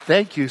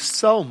Thank you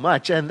so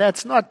much. And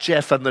that's not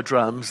Jeff on the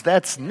drums,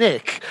 that's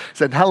Nick.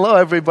 So hello,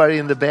 everybody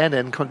in the band,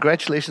 and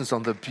congratulations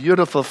on the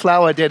beautiful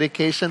flower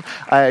dedication.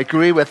 I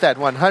agree with that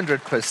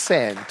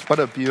 100%. What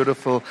a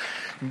beautiful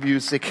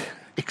music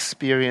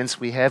experience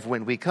we have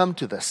when we come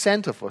to the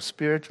Center for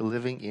Spiritual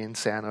Living in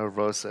Santa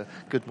Rosa.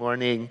 Good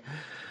morning.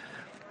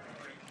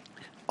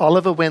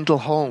 Oliver Wendell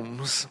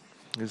Holmes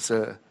is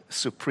a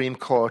Supreme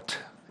Court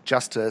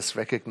justice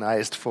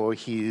recognized for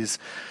his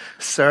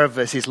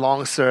service, his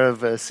long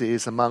service.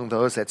 He's among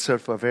those that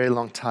served for a very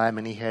long time,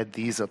 and he had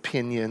these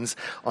opinions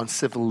on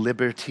civil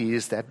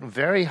liberties that were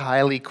very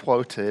highly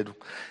quoted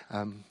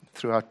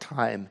throughout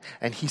time.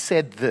 And he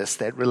said this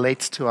that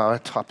relates to our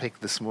topic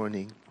this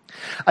morning.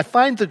 I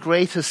find the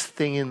greatest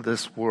thing in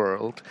this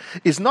world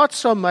is not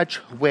so much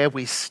where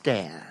we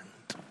stand,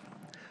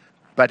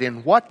 but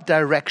in what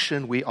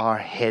direction we are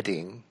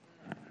heading.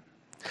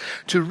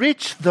 To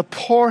reach the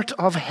port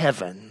of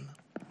heaven,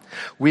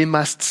 we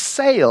must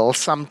sail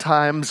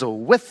sometimes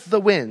with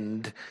the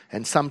wind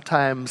and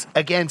sometimes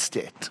against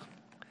it.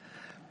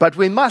 But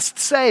we must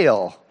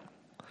sail,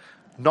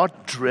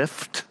 not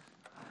drift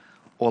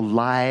or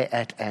lie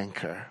at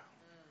anchor.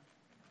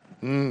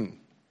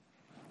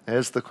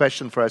 There's the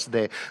question for us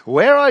today.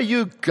 Where are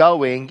you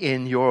going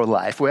in your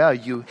life? Where are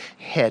you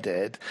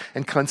headed?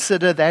 And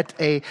consider that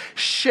a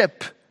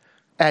ship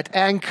at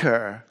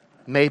anchor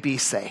may be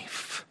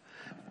safe,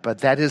 but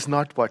that is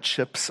not what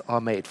ships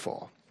are made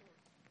for.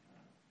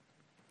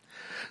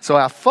 So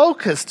our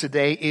focus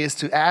today is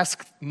to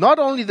ask not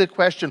only the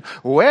question,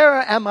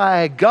 where am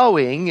I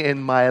going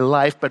in my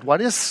life, but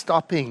what is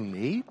stopping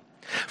me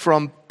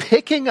from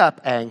picking up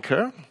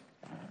anchor,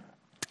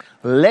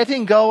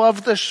 letting go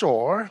of the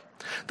shore,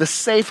 the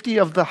safety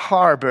of the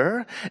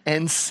harbor,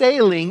 and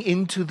sailing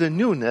into the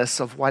newness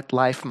of what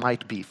life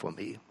might be for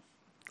me.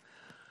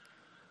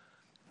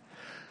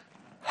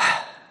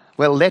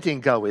 Well, letting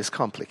go is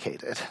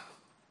complicated.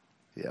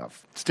 Yeah,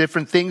 it's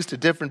different things to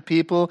different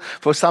people.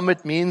 For some,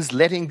 it means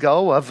letting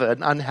go of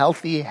an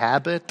unhealthy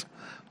habit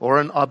or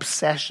an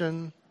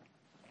obsession.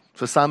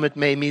 For some, it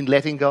may mean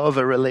letting go of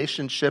a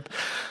relationship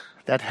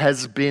that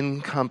has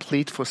been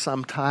complete for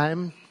some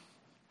time.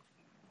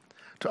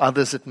 To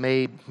others, it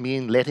may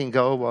mean letting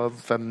go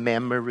of a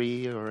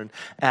memory or an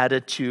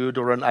attitude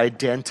or an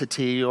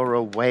identity or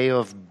a way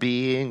of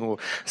being or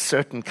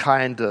certain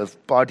kind of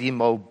body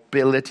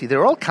mobility. There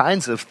are all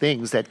kinds of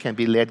things that can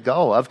be let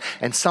go of,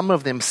 and some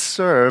of them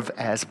serve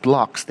as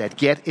blocks that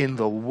get in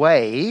the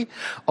way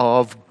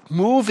of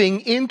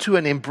moving into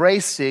and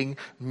embracing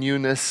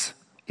newness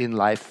in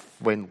life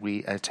when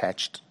we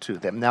attached to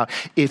them. Now,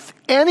 if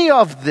any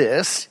of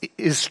this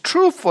is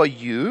true for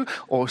you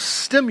or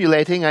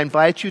stimulating, I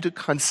invite you to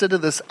consider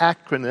this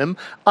acronym,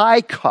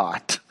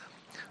 ICOT.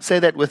 Say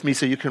that with me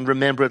so you can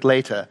remember it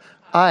later.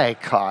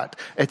 ICOT.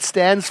 It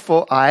stands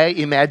for I,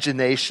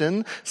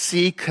 imagination,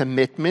 C,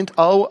 commitment,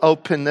 O,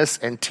 openness,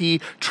 and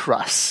T,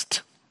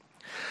 trust.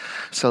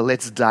 So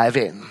let's dive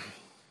in.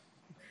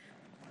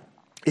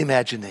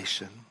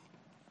 Imagination.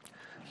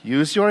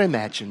 Use your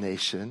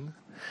imagination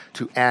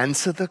to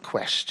answer the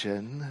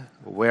question,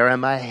 where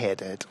am I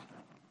headed?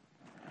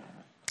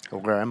 Or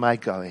where am I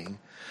going?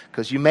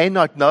 Because you may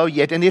not know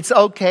yet, and it's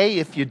okay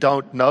if you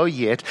don't know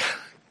yet.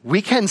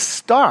 We can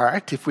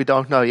start, if we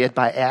don't know yet,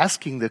 by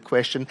asking the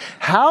question,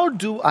 how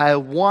do I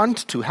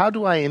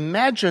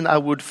imagine I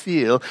would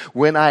feel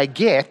when I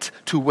get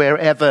to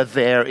wherever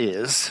there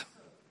is?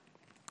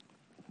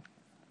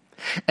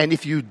 And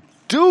if you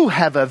do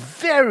have a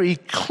very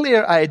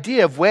clear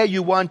idea of where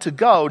you want to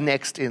go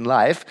next in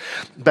life,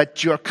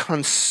 but you're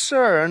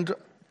concerned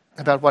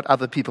about what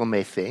other people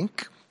may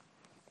think,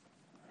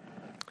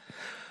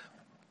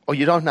 or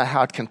you don't know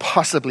how it can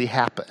possibly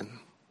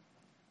happen,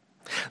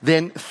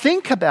 then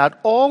think about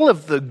all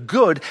of the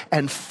good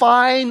and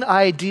fine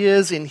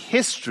ideas in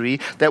history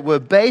that were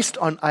based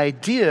on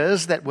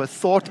ideas that were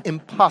thought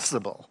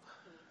impossible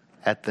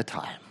at the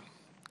time.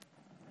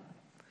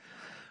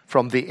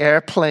 From the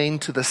airplane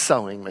to the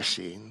sewing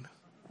machine,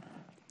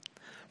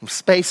 from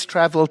space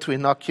travel to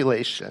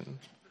inoculation,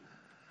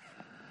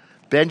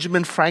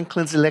 Benjamin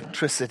Franklin's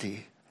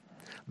electricity,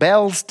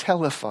 Bell's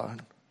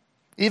telephone,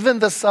 even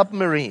the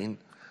submarine.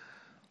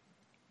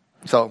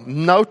 So,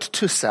 note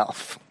to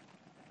self.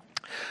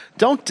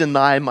 Don't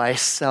deny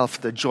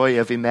myself the joy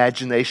of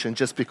imagination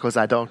just because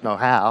I don't know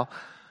how.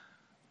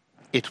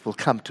 It will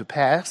come to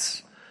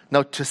pass.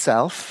 Note to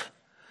self.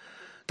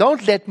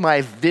 Don't let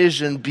my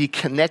vision be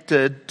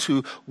connected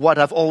to what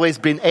I've always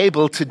been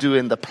able to do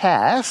in the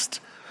past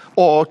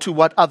or to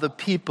what other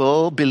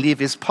people believe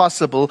is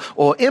possible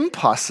or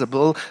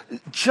impossible.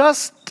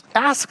 Just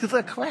ask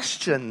the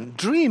question.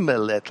 Dream a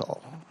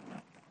little.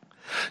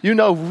 You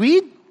know,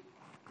 we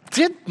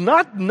did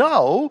not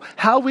know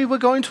how we were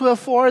going to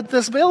afford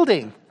this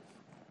building.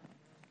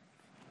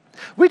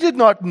 We did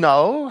not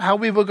know how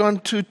we were going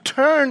to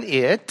turn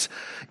it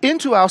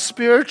into our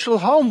spiritual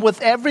home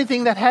with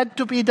everything that had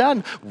to be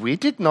done. We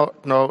did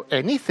not know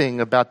anything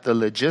about the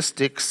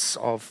logistics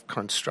of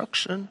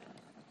construction.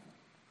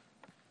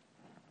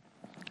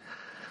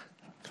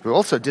 We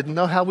also didn't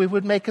know how we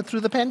would make it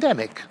through the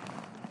pandemic.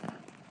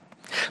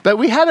 But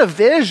we had a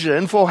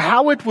vision for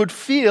how it would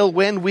feel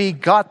when we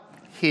got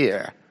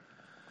here.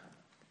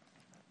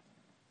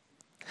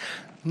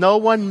 No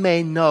one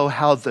may know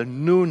how the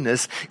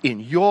newness in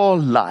your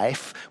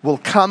life will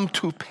come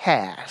to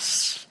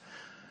pass.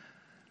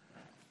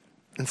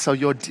 And so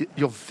your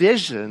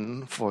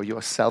vision for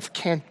yourself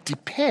can't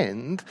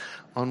depend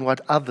on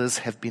what others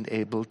have been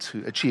able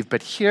to achieve.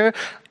 But here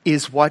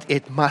is what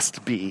it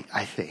must be,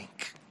 I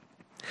think.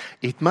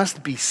 It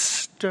must be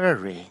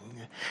stirring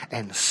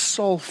and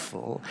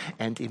soulful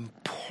and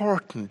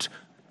important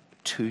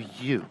to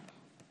you.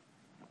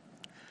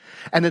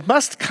 And it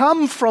must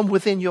come from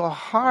within your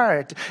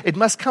heart. It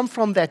must come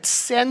from that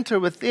center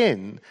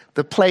within,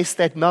 the place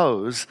that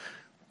knows.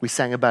 We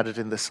sang about it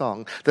in the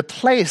song. The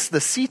place,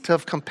 the seat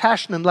of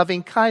compassion and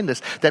loving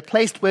kindness, that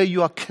place where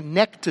you are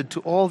connected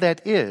to all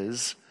that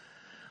is,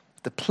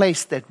 the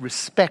place that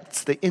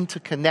respects the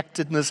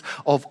interconnectedness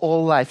of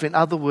all life. In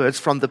other words,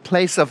 from the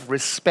place of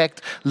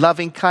respect,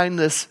 loving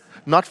kindness,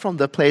 not from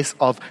the place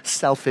of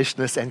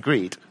selfishness and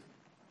greed.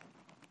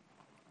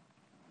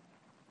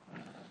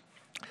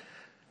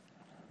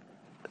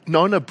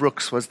 Nona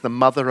Brooks was the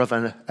mother of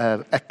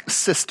a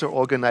sister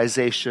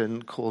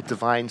organization called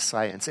Divine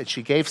Science, and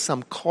she gave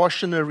some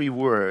cautionary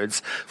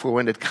words for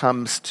when it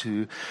comes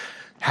to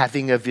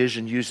having a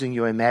vision, using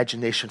your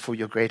imagination for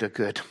your greater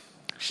good.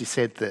 She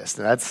said this.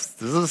 Now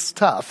this is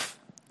tough.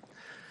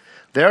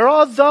 There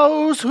are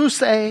those who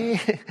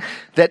say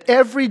that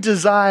every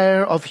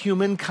desire of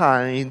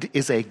humankind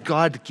is a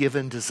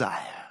God-given desire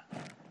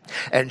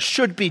and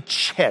should be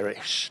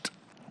cherished.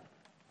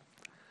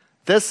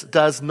 This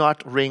does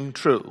not ring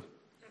true.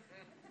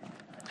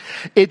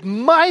 It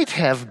might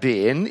have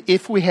been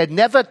if we had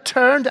never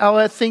turned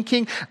our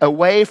thinking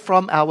away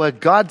from our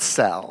God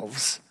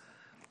selves.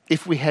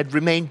 If we had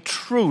remained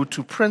true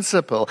to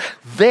principle,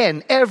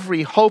 then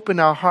every hope in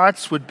our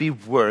hearts would be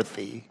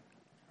worthy.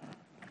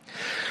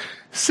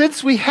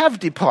 Since we have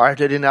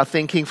departed in our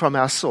thinking from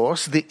our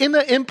source, the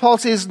inner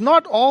impulse is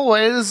not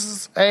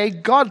always a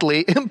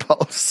godly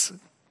impulse.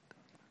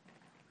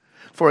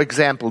 For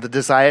example, the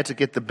desire to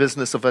get the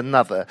business of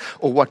another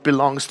or what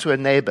belongs to a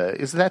neighbor.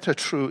 Is that a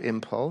true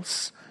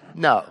impulse?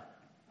 No.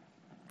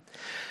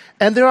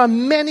 And there are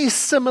many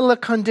similar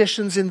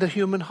conditions in the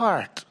human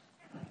heart.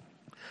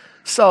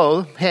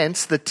 So,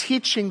 hence, the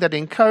teaching that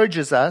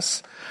encourages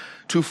us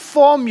to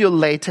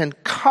formulate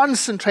and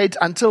concentrate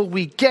until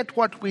we get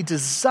what we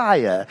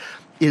desire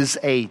is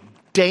a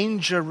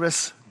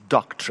dangerous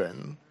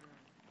doctrine.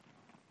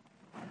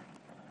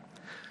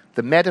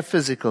 The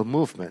metaphysical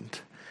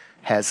movement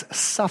has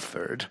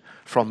suffered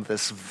from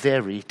this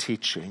very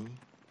teaching.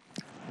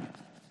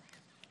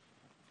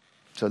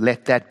 So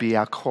let that be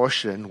our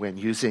caution when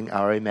using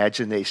our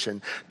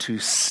imagination to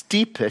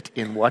steep it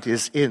in what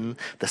is in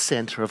the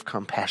center of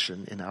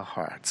compassion in our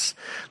hearts.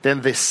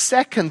 Then the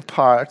second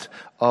part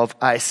of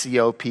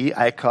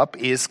ICOP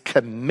is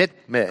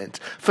commitment.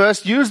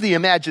 First, use the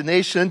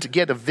imagination to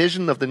get a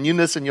vision of the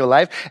newness in your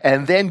life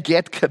and then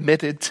get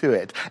committed to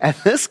it. And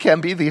this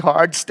can be the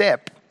hard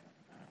step,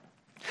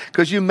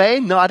 because you may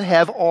not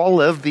have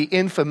all of the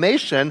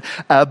information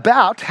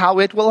about how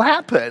it will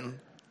happen.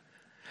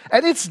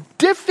 And it's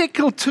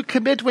difficult to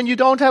commit when you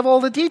don't have all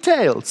the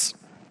details.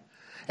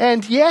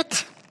 And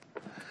yet,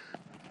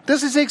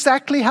 this is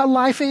exactly how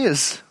life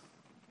is.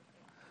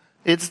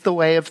 It's the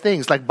way of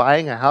things, like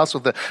buying a house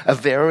with a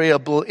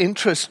variable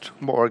interest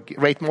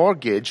rate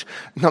mortgage.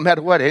 No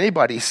matter what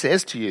anybody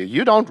says to you,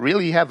 you don't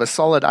really have a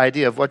solid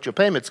idea of what your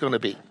payment's going to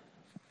be.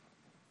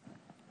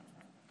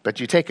 But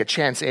you take a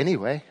chance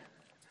anyway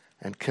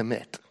and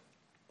commit.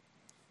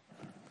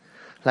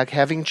 Like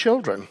having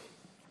children.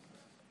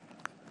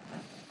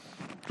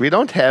 We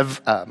don't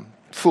have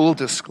full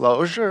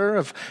disclosure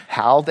of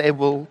how they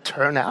will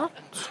turn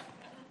out.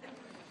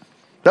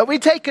 But we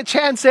take a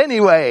chance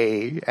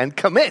anyway and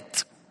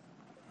commit.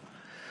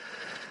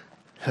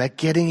 Like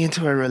getting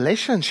into a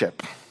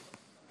relationship.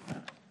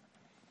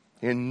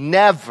 You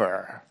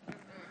never,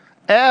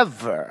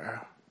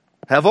 ever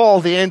have all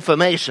the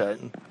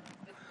information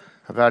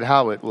about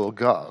how it will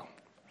go.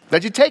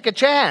 But you take a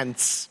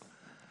chance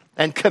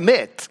and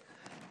commit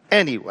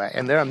anyway.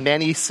 And there are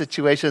many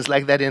situations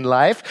like that in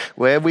life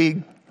where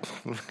we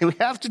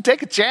have to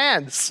take a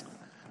chance.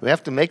 We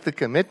have to make the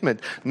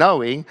commitment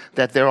knowing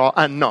that there are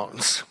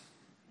unknowns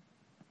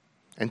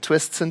and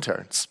twists and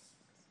turns.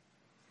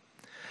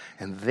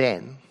 And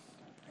then,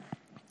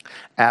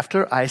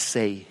 after I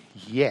say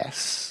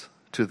yes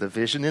to the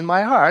vision in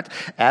my heart,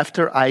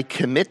 after I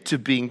commit to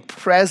being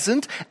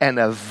present and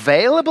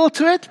available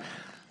to it,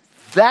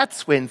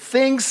 that's when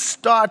things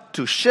start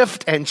to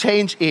shift and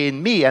change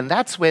in me. And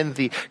that's when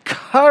the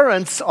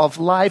currents of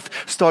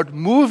life start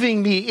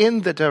moving me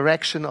in the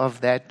direction of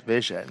that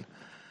vision.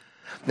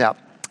 Now,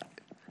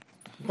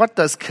 What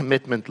does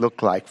commitment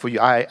look like for you?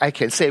 I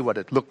can say what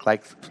it looks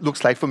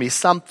like for me.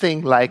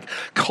 Something like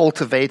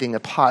cultivating a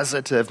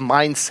positive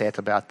mindset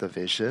about the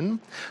vision,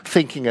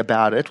 thinking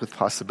about it with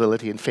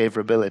possibility and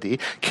favorability,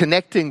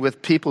 connecting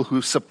with people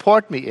who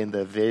support me in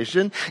the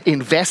vision,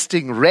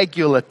 investing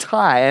regular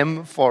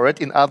time for it.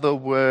 In other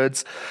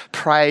words,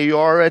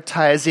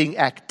 prioritizing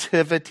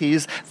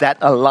activities that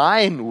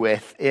align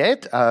with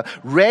it,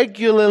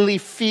 regularly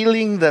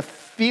feeling the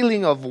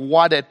feeling of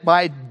what it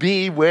might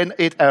be when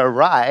it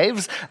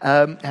arrives,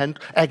 and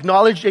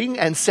acknowledging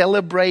and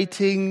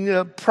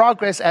celebrating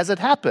progress as it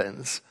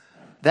happens.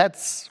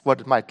 That's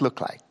what it might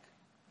look like.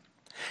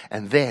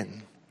 And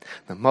then,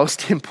 the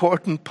most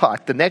important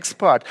part, the next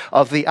part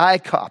of the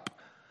ICOP,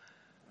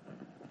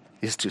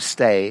 is to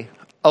stay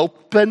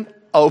open.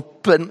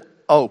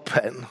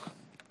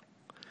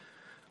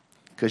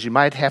 Because you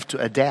might have to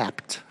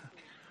adapt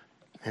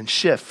and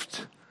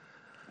shift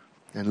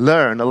and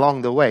learn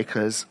along the way,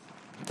 because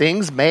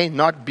things may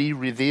not be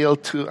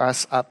revealed to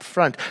us up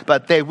front,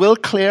 but they will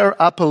clear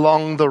up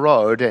along the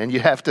road, and you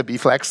have to be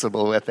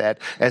flexible with that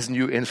as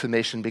new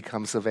information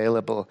becomes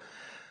available.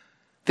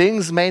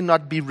 Things may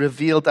not be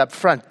revealed up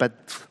front,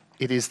 but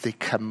it is the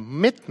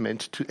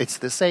commitment it's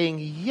the saying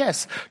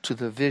yes to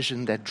the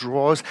vision that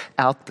draws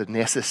out the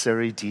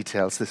necessary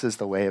details. This is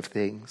the way of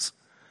things.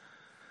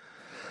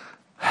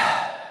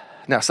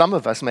 Now, some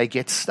of us may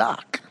get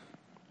stuck,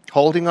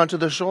 holding onto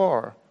the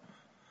shore.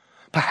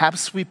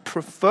 Perhaps we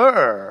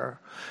prefer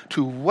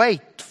to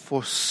wait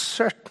for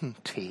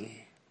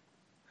certainty,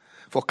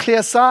 for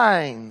clear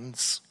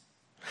signs.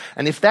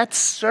 And if that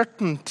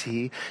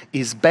certainty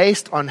is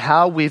based on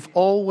how we've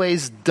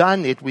always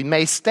done it, we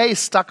may stay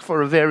stuck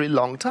for a very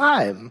long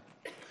time.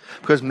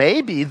 Because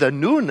maybe the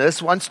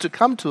newness wants to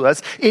come to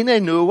us in a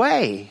new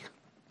way.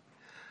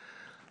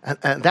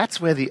 And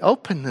that's where the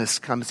openness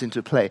comes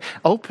into play.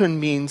 Open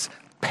means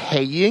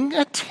paying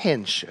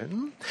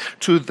attention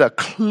to the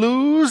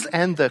clues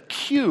and the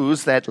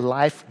cues that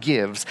life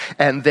gives,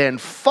 and then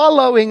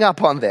following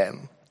up on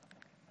them.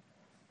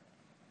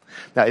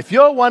 Now, if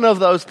you're one of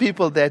those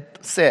people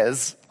that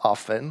says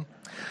often,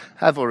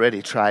 I've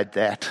already tried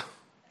that,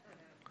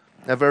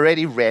 I've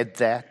already read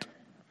that,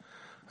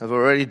 I've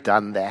already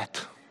done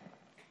that,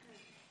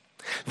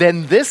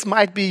 then this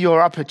might be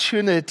your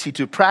opportunity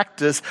to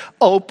practice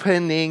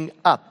opening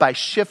up by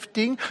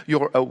shifting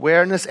your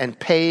awareness and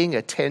paying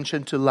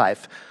attention to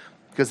life.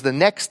 Because the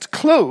next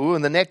clue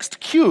and the next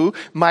cue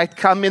might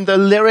come in the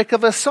lyric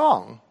of a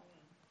song,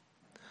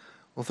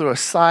 or through a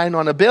sign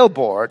on a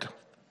billboard,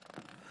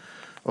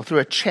 or through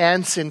a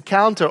chance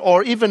encounter,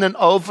 or even an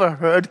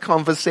overheard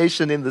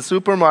conversation in the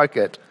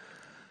supermarket.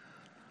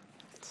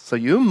 So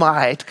you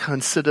might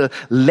consider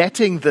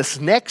letting this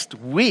next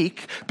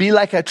week be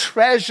like a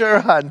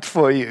treasure hunt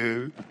for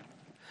you.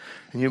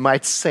 And you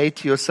might say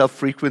to yourself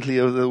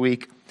frequently over the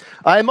week,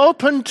 I'm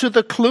open to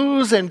the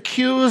clues and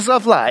cues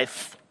of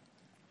life.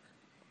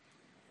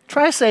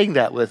 Try saying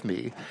that with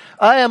me.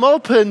 I am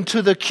open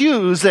to the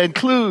cues and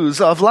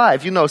clues of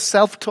life. You know,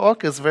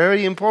 self-talk is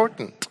very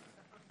important.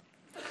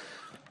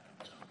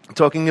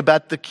 Talking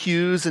about the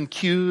cues and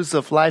cues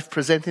of life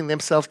presenting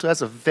themselves to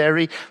us, a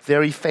very,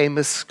 very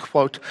famous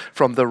quote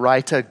from the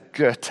writer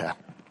Goethe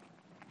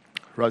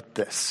wrote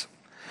this: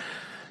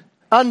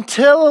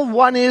 until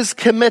one is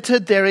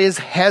committed, there is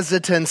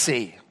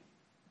hesitancy,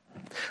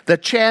 the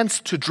chance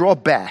to draw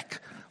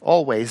back,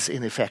 always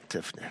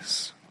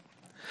ineffectiveness.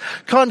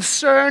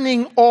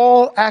 Concerning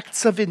all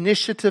acts of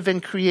initiative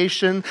and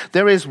creation,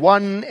 there is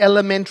one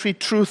elementary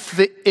truth,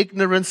 the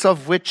ignorance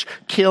of which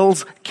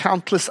kills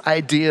countless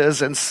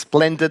ideas and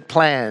splendid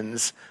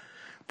plans,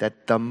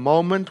 that the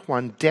moment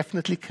one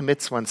definitely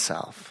commits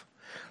oneself,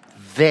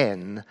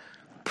 then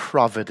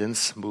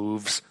providence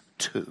moves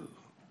too.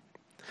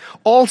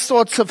 All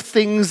sorts of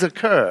things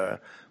occur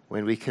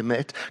when we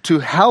commit to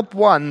help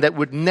one that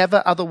would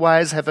never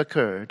otherwise have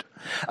occurred.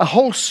 A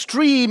whole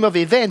stream of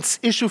events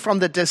issue from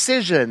the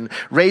decision,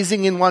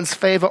 raising in one's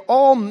favor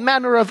all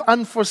manner of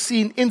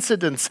unforeseen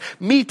incidents,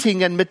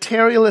 meeting and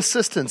material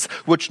assistance,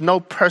 which no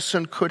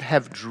person could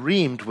have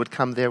dreamed would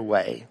come their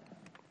way.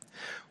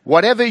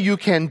 Whatever you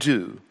can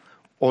do,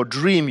 or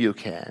dream you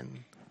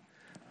can,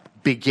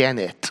 begin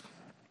it.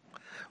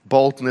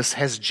 Boldness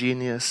has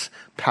genius,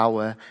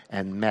 power,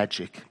 and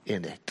magic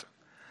in it.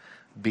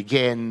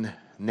 Begin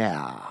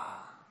now.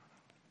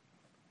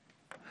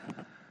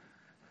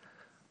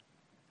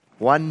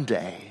 One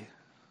day,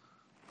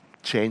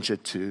 change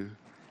it to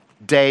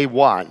day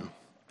one.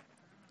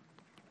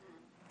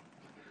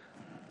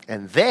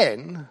 And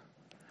then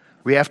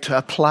we have to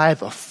apply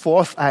the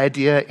fourth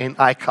idea in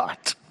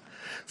ICOT.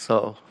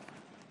 So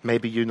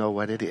maybe you know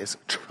what it is.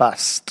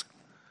 Trust.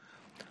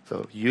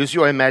 So use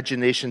your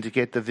imagination to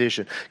get the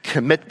vision.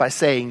 Commit by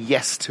saying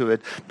yes to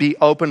it. Be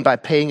open by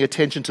paying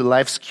attention to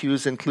life's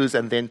cues and clues,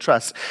 and then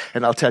trust.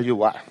 And I'll tell you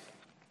why.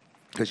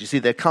 Because you see,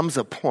 there comes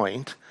a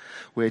point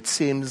where it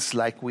seems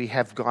like we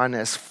have gone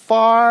as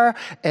far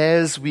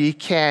as we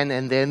can,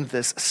 and then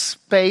this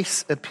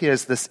space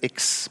appears, this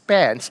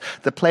expanse,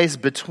 the place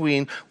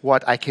between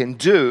what I can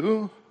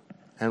do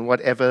and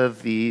whatever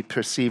the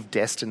perceived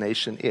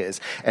destination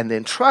is. And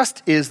then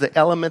trust is the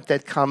element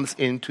that comes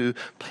into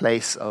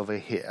place over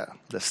here,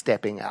 the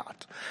stepping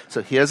out.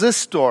 So here's a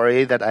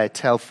story that I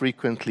tell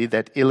frequently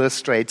that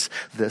illustrates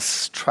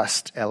this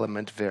trust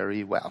element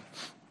very well.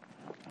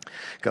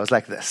 It goes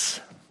like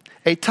this.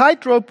 A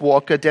tightrope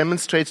walker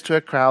demonstrates to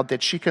a crowd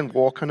that she can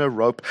walk on a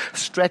rope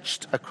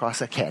stretched across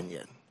a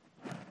canyon.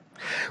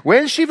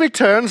 When she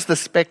returns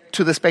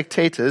to the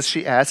spectators,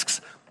 she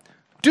asks,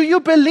 "Do you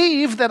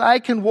believe that I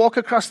can walk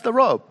across the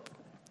rope?"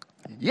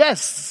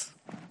 "Yes,"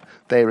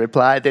 they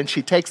reply. Then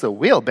she takes a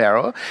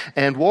wheelbarrow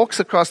and walks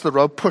across the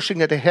rope,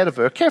 pushing it ahead of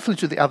her, carefully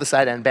to the other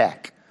side and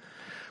back.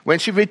 When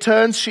she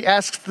returns, she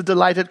asks the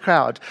delighted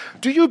crowd,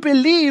 "Do you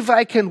believe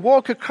I can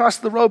walk across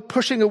the rope,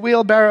 pushing a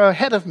wheelbarrow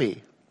ahead of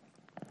me?"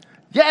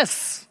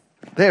 "Yes,"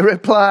 they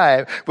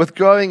reply with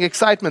growing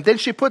excitement. Then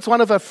she puts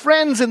one of her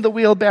friends in the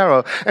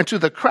wheelbarrow, and to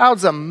the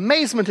crowd's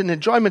amazement and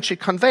enjoyment, she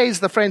conveys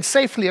the friend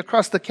safely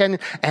across the canyon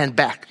and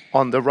back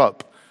on the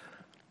rope.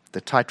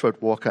 The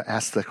tightrope walker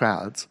asks the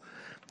crowds,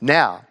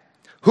 "Now,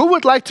 who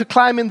would like to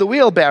climb in the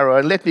wheelbarrow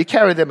and let me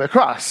carry them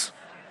across?"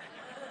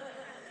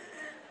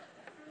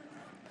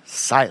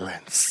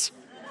 Silence.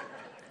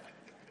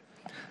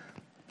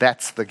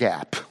 That's the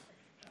gap.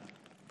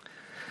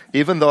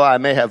 Even though I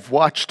may have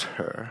watched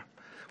her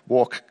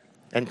walk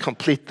and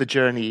complete the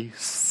journey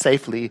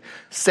safely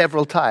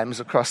several times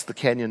across the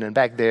canyon and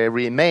back, there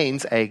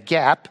remains a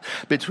gap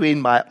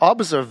between my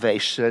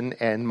observation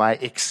and my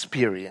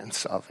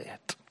experience of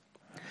it.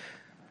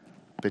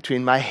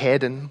 Between my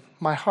head and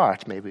my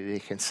heart, maybe we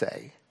can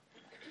say.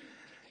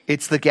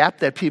 It's the gap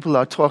that people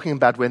are talking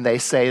about when they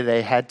say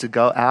they had to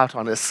go out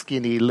on a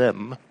skinny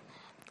limb,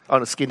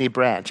 on a skinny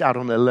branch, out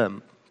on a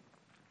limb,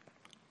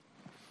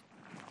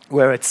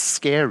 where it's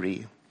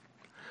scary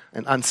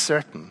and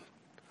uncertain.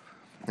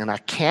 And I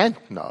can't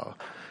know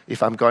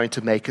if I'm going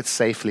to make it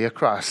safely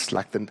across,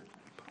 like the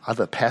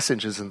other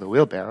passengers in the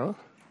wheelbarrow.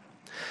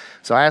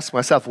 So I ask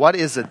myself, what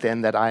is it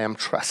then that I am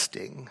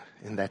trusting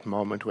in that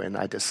moment when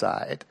I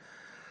decide?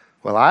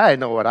 Well, I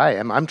know what I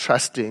am. I'm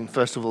trusting,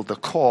 first of all, the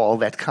call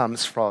that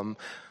comes from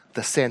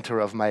the center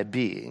of my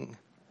being.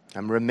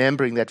 I'm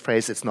remembering that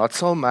phrase. It's not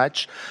so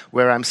much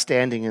where I'm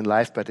standing in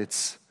life, but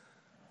it's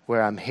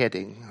where I'm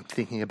heading. I'm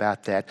thinking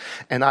about that.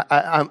 And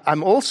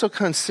I'm also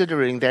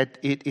considering that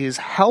it is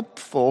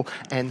helpful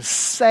and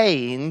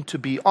sane to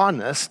be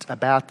honest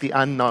about the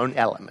unknown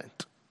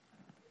element.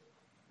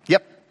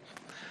 Yep.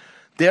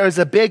 There is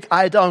a big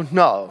I don't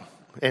know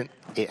in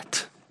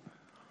it.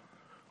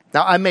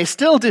 Now, I may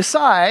still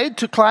decide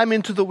to climb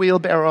into the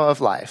wheelbarrow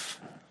of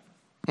life.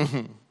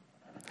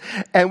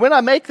 And when I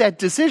make that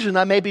decision,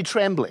 I may be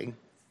trembling.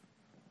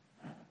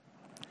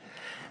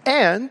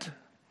 And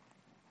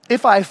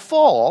if I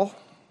fall,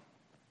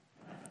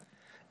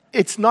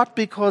 it's not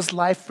because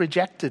life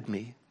rejected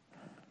me,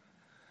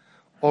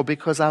 or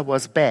because I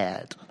was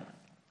bad,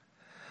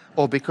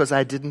 or because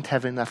I didn't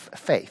have enough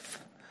faith,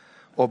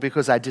 or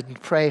because I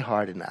didn't pray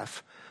hard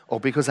enough, or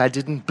because I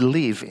didn't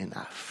believe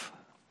enough.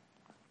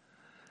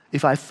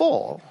 If I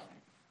fall,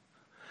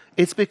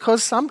 it's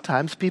because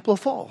sometimes people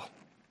fall.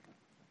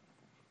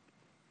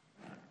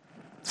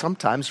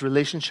 Sometimes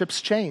relationships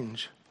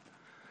change.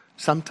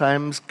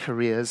 Sometimes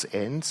careers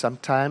end.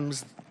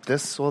 Sometimes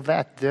this or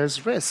that.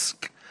 There's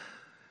risk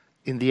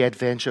in the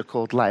adventure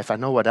called life. I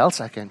know what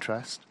else I can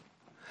trust.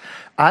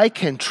 I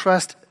can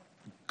trust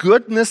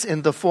goodness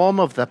in the form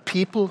of the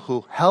people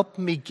who help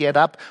me get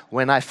up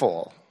when I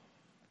fall.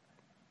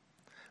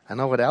 I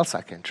know what else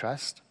I can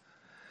trust.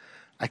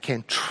 I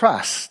can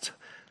trust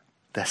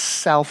the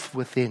self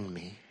within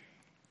me,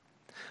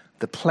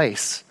 the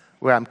place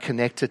where I'm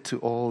connected to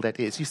all that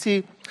is. You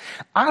see,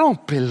 I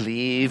don't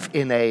believe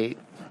in a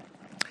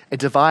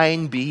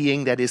divine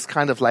being that is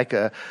kind of like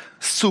a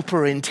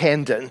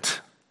superintendent,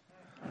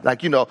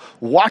 like,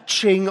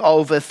 watching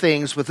over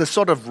things with a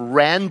sort of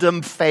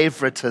random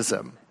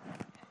favoritism.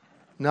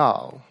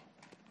 No.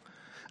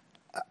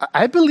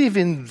 I believe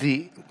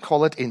in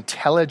call it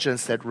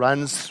intelligence that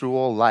runs through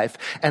all life.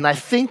 And I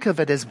think of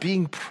it as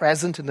being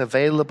present and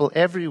available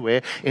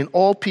everywhere, in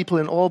all people,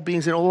 in all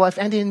beings, in all life,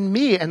 and in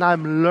me. And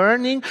I'm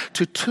learning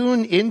to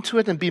tune into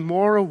it and be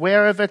more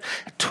aware of it,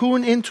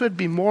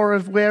 be more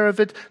aware of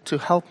it, to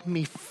help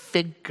me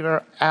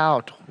figure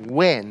out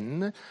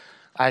when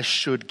I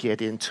should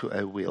get into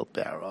a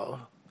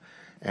wheelbarrow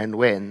and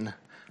when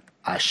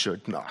I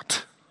should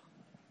not.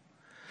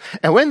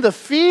 And when the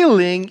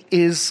feeling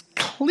is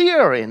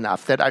clear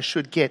enough that I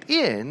should get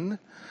in,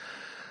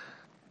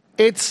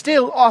 it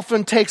still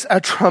often takes a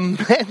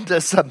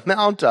tremendous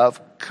amount of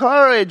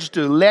courage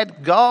to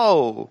let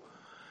go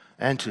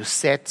and to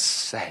set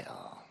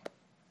sail.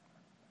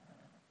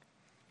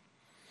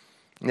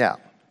 Now,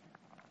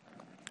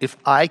 if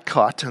I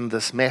cotton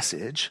this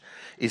message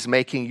is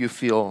making you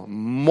feel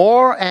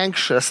more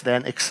anxious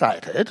than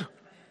excited,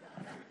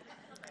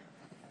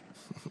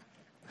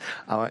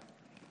 I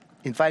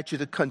invite you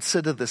to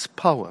consider this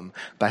poem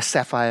by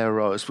Sapphire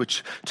Rose,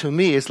 which to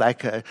me is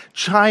like a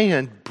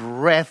giant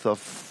breath of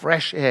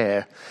fresh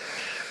air.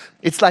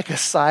 It's like a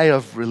sigh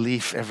of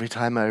relief every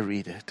time I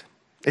read it.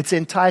 It's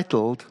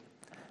entitled,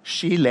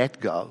 She Let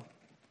Go.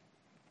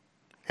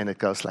 And it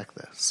goes like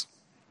this.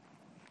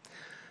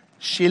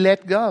 She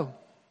let go.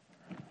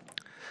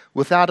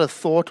 Without a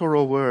thought or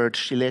a word,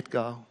 she let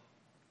go.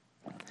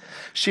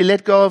 She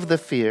let go of the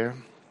fear.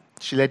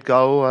 She let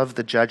go of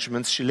the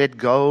judgments. She let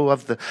go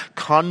of the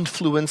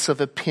confluence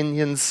of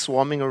opinions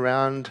swarming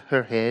around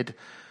her head.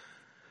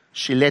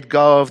 She let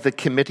go of the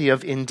committee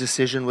of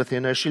indecision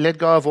within her. She let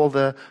go of all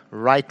the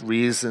right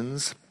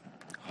reasons,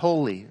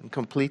 wholly and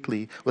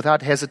completely,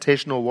 without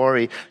hesitation or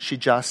worry. She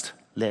just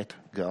let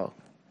go.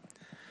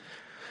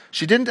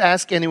 She didn't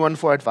ask anyone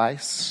for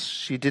advice.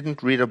 She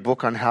didn't read a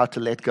book on how to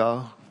let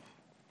go.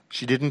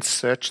 She didn't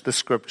search the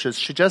scriptures.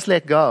 She just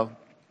let go.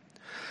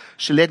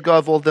 She let go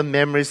of all the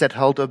memories that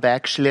held her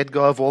back. She let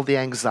go of all the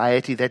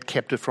anxiety that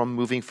kept her from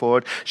moving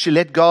forward. She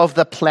let go of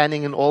the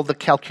planning and all the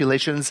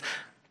calculations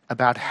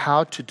about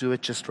how to do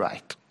it just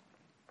right.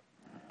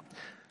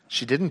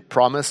 She didn't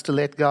promise to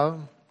let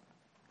go.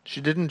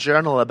 She didn't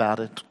journal about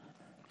it.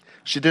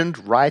 She didn't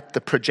write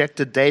the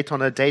projected date on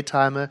her day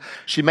timer.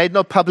 She made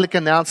no public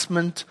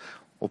announcement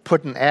or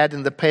put an ad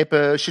in the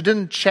paper. She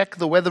didn't check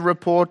the weather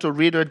report or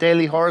read her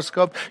daily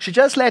horoscope. She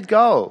just let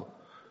go.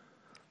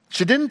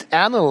 She didn't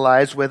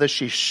analyze whether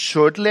she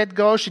should let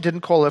go. She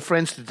didn't call her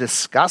friends to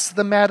discuss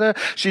the matter.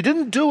 She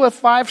didn't do a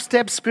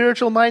 5-step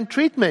spiritual mind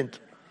treatment.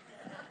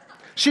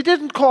 She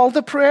didn't call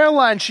the prayer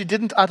line. She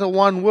didn't utter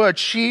one word.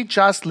 She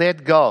just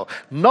let go.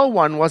 No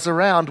one was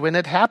around when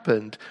it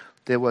happened.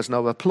 There was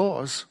no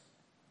applause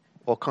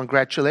or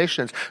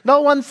congratulations.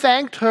 No one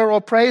thanked her or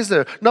praised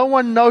her. No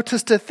one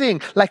noticed a thing,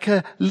 like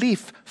a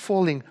leaf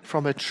falling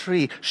from a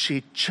tree.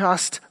 She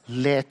just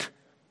let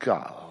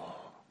go.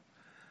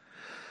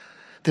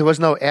 There was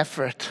no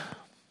effort.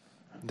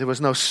 There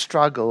was no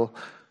struggle.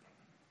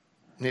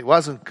 It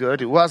wasn't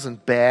good. It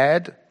wasn't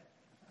bad.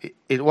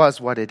 It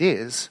was what it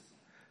is.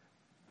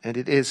 And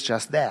it is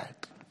just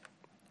that.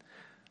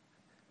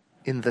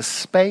 In the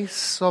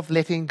space of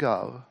letting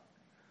go,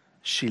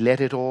 she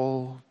let it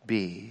all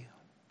be.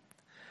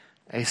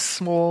 A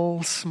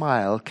small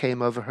smile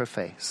came over her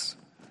face.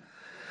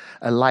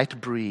 A light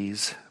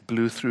breeze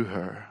blew through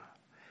her,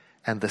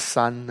 and the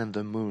sun and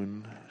the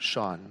moon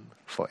shone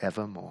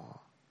forevermore.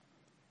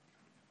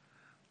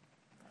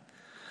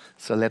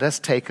 So let us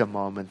take a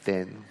moment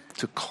then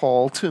to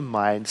call to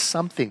mind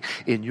something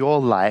in your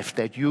life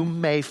that you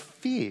may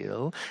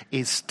feel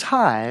is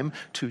time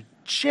to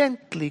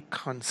gently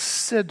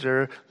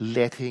consider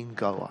letting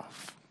go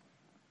of.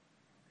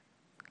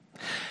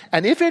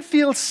 And if it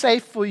feels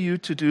safe for you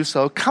to do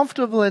so,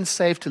 comfortable and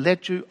safe to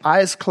let your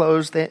eyes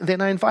close,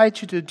 then I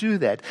invite you to do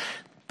that.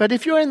 But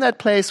if you're in that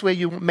place where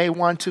you may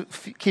want to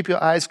keep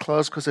your eyes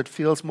closed because it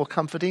feels more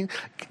comforting,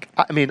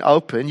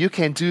 open, you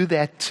can do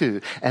that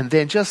too. And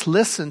then just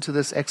listen to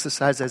this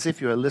exercise as if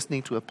you're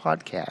listening to a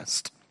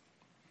podcast.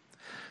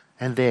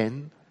 And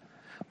then,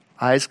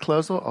 eyes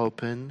closed or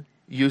open,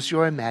 use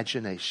your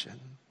imagination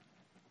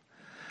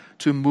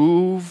to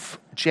move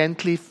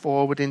gently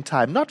forward in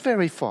time, not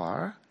very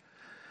far.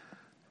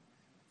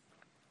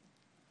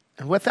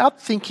 And without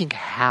thinking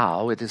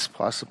how it is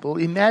possible,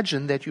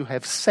 imagine that you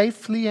have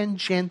safely and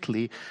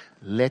gently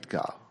let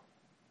go.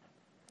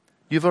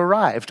 You've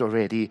arrived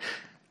already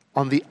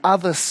on the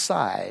other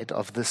side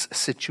of this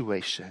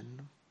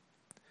situation.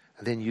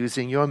 And then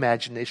using your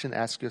imagination,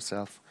 ask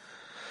yourself,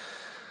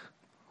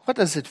 what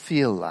does it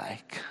feel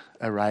like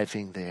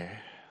arriving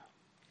there?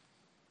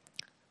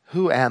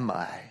 Who am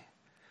I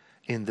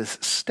in this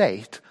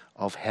state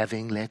of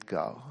having let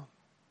go?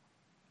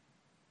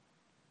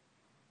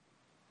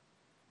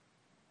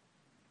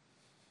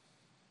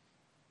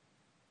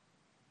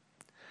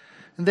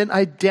 And then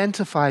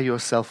identify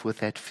yourself with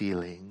that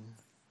feeling,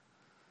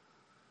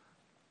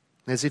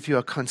 as if you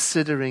are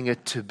considering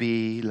it to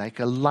be like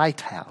a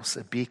lighthouse,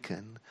 a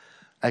beacon,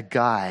 a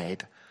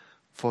guide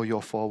for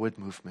your forward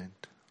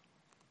movement.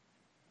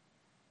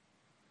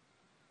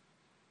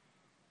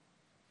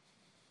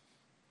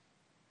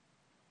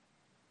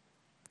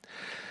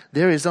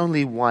 There is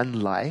only one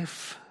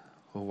life,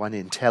 or one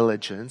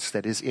intelligence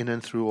that is in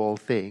and through all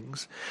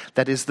things,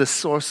 that is the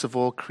source of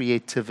all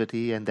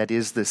creativity, and that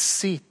is the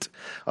seat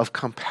of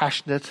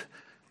compassionate,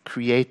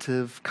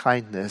 creative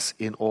kindness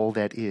in all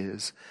that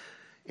is.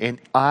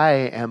 And I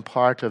am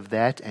part of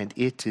that, and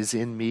it is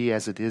in me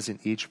as it is in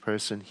each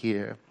person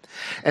here.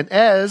 And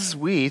as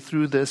we,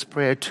 through this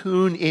prayer,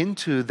 tune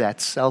into that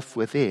self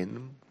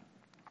within,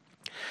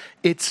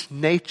 its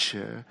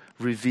nature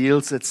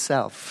reveals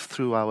itself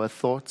through our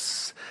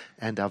thoughts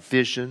and our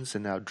visions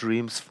and our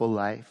dreams for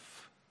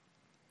life.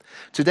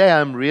 Today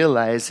I'm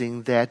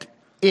realizing that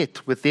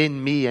it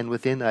within me and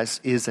within us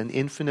is an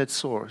infinite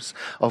source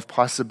of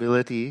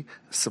possibility,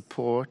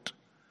 support,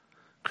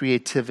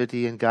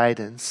 creativity, and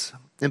guidance.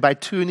 And by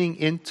tuning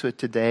into it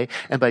today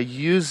and by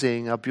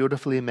using our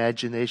beautiful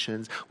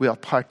imaginations, we are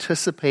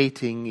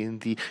participating in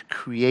the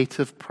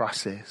creative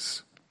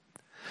process.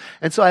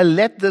 And so I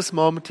let this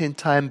moment in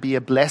time be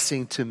a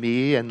blessing to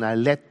me, and I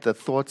let the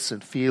thoughts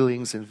and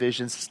feelings and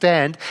visions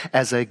stand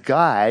as a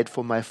guide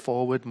for my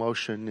forward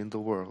motion in the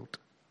world.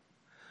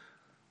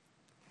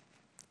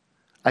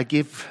 I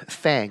give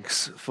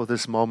thanks for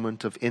this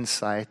moment of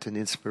insight and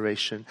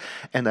inspiration,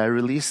 and I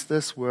release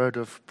this word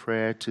of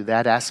prayer to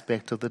that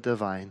aspect of the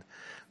divine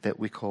that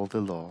we call the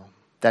law,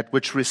 that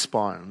which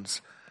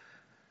responds.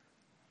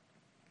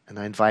 And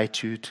I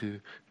invite you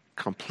to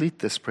complete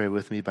this prayer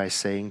with me by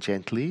saying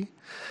gently,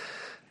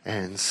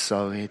 and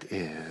so it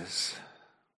is.